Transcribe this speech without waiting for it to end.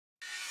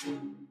Yeezy,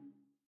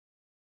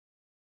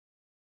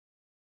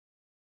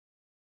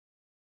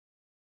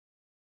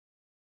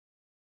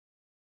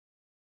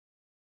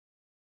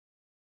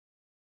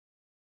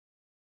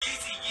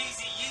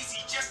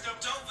 just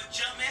jumped over,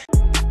 jumping.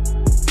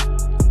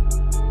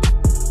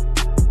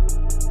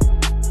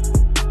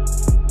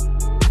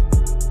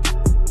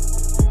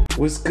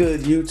 What's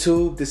good,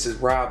 YouTube? This is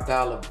Rob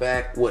Dollar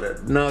back with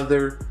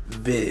another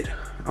vid.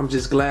 I'm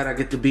just glad I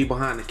get to be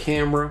behind the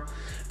camera,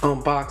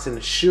 unboxing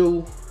the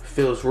shoe.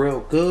 Feels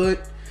real good.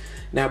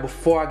 Now,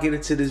 before I get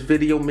into this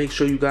video, make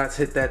sure you guys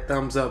hit that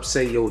thumbs up.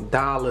 Say, yo,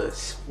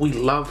 Dollars, we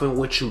loving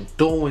what you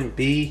doing,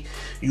 B.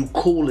 You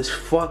cool as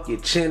fuck. Your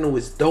channel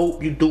is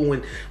dope. You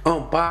doing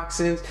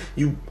unboxings.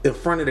 You in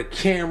front of the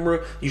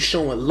camera. You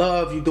showing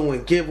love. You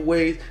doing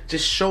giveaways.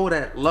 Just show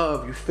that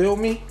love. You feel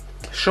me?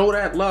 Show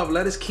that love.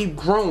 Let us keep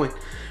growing.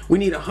 We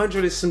need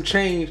 100 and some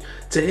change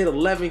to hit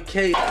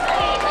 11K.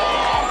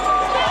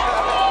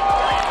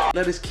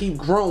 Let us keep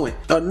growing.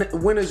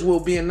 Winners will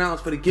be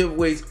announced for the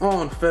giveaways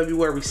on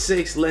February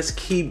 6th. Let's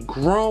keep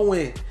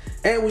growing.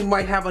 And we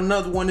might have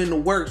another one in the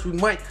works.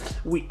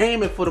 We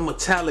aiming for the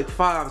metallic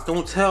 5s.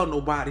 Don't tell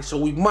nobody. So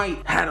we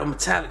might have the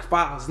metallic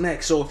 5s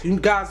next. So if you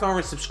guys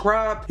aren't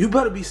subscribed, you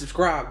better be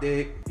subscribed,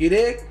 dig? You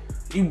dig?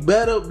 You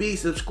better be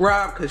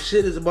subscribed, because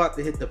shit is about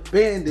to hit the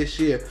fan this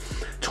year.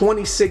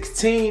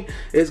 2016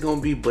 is gonna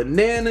be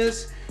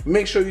bananas.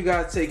 Make sure you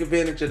guys take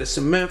advantage of the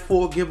Cement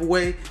 4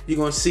 giveaway. You're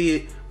gonna see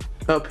it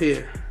up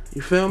here.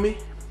 You feel me?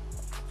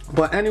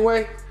 But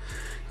anyway,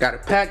 got a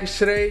package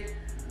today.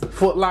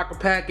 Foot Locker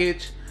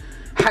package.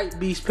 Hype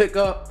Beast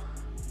pickup.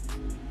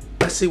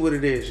 Let's see what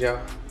it is, y'all.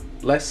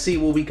 Let's see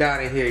what we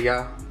got in here,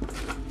 y'all.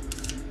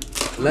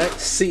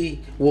 Let's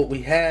see what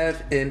we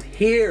have in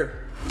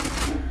here.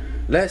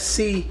 Let's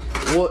see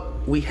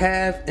what we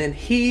have in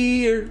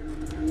here.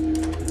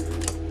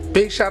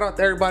 Big shout out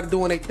to everybody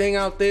doing their thing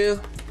out there.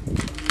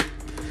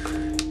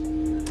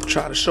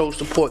 Try to show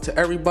support to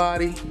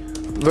everybody.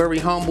 Very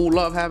humble,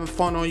 love having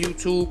fun on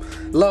YouTube.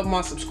 Love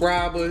my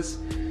subscribers.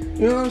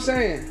 You know what I'm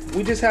saying?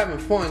 We just having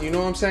fun, you know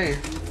what I'm saying?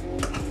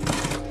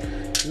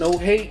 No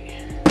hate.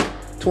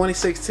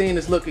 2016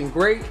 is looking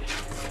great.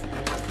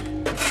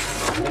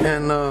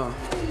 And you know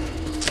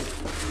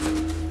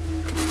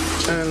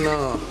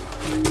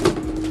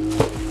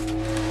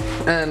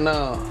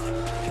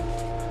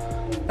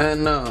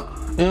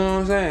what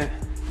I'm saying?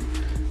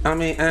 I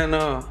mean,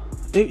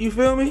 you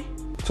feel me?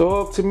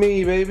 Talk to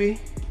me, baby.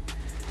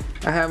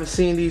 I haven't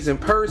seen these in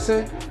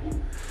person,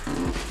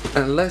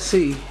 and let's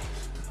see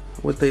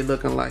what they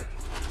looking like.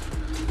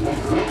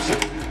 Let's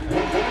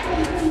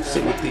see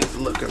what these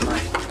looking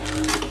like.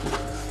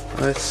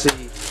 Let's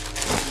see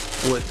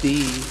what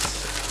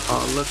these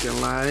are looking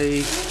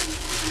like.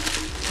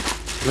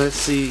 Let's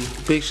see.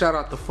 Big shout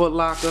out to Foot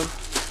Locker.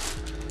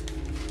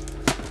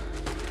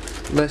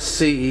 Let's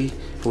see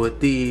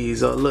what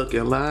these are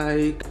looking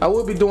like. I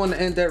will be doing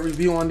the in-depth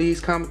review on these.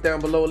 Comment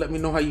down below, let me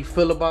know how you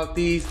feel about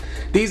these.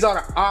 These are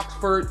the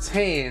Oxford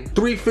Tan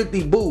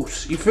 350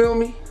 boosts. You feel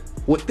me?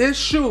 With this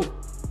shoe,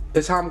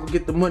 it's how I'm gonna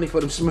get the money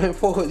for them Cement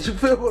 4s. You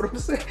feel what I'm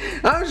saying?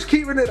 I'm just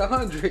keeping it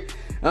 100.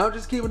 I'm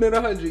just keeping it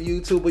 100,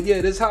 YouTube. But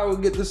yeah, this is how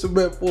we get the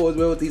Cement 4s,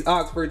 man, with these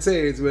Oxford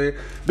Tans, man.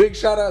 Big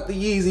shout out to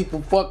Yeezy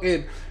for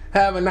fucking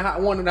having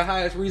one of the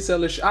highest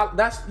resellers.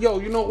 Yo,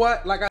 you know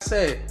what? Like I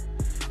said,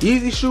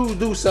 Yeezy shoes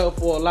do sell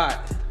for a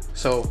lot.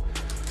 So,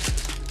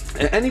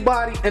 and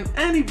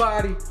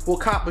anybody will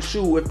cop a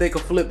shoe if they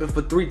can flip it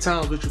for 3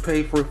 times what you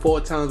pay for it,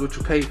 4 times what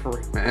you pay for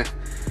it, man.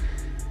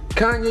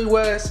 Kanye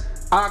West,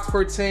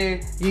 Oxford Tan,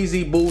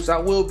 Yeezy boots. I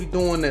will be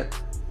doing the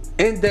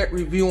in-depth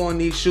review on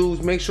these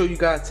shoes. Make sure you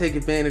guys take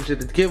advantage of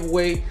the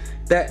giveaway.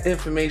 That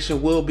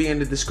information will be in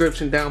the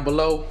description down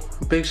below.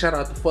 Big shout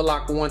out to Foot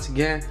Locker once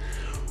again.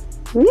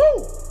 Woo!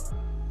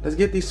 Let's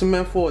get these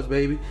Cement 4s,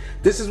 baby.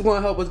 This is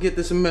gonna help us get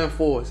the Cement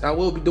 4s. I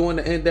will be doing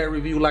the in-depth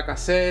review like I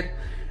said.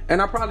 And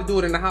I'll probably do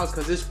it in the house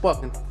because it's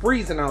fucking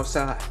freezing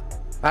outside.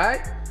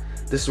 Alright?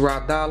 This is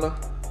Rob Dollar.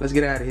 Let's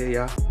get out of here,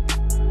 y'all.